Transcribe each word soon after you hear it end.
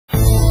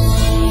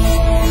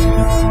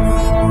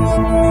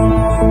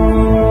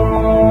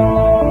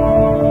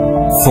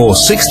For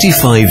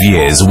 65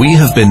 years, we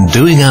have been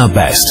doing our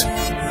best.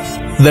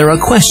 There are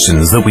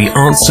questions that we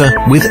answer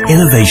with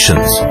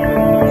innovations.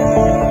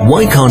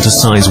 Why can't a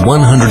size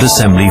 100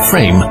 assembly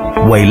frame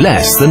weigh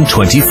less than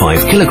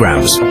 25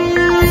 kilograms?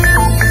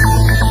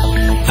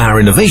 Our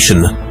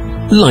innovation,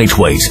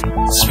 lightweight,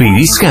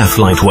 Speedy Scaff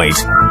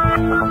Lightweight.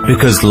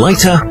 Because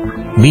lighter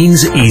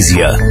means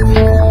easier.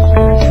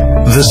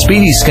 The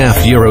Speedy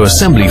Scaff Euro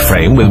assembly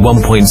frame with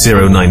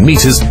 1.09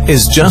 meters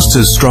is just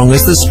as strong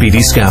as the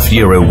Speedy Scaff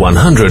Euro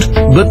 100,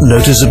 but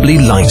noticeably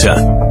lighter,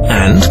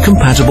 and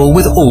compatible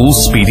with all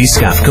Speedy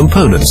Scaff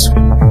components.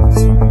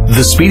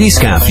 The Speedy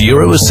Scaff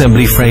Euro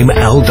assembly frame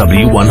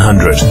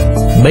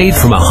LW100. Made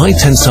from a high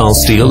tensile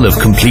steel of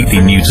completely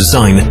new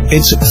design,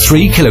 it's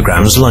 3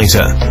 kilograms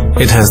lighter.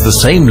 It has the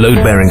same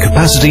load-bearing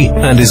capacity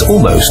and is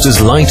almost as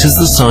light as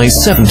the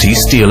size 70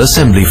 steel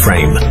assembly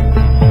frame.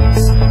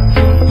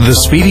 The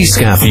Speedy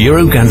Scaff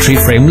Euro gantry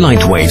frame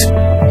lightweight,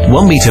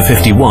 1 meter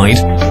 50 wide,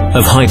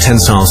 of high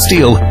tensile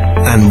steel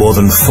and more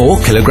than 4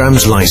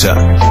 kilograms lighter.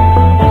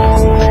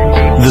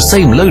 The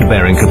same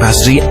load-bearing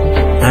capacity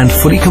and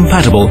fully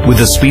compatible with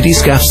the Speedy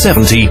Scaff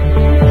 70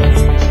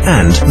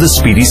 and the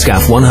Speedy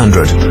Scaff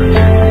 100.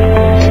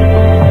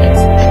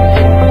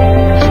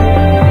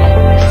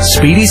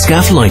 Speedy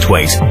Scaff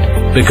Lightweight,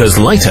 because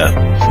lighter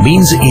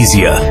means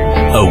easier,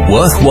 a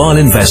worthwhile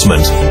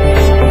investment.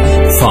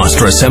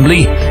 Faster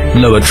assembly,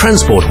 lower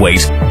transport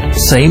weight,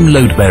 same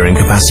load-bearing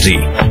capacity.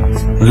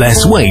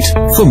 Less weight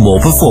for more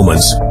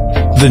performance.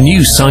 The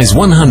new size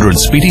 100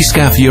 Speedy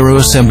Scaff Euro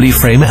assembly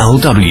frame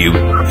LW,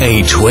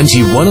 a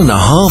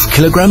 21.5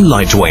 kilogram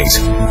lightweight.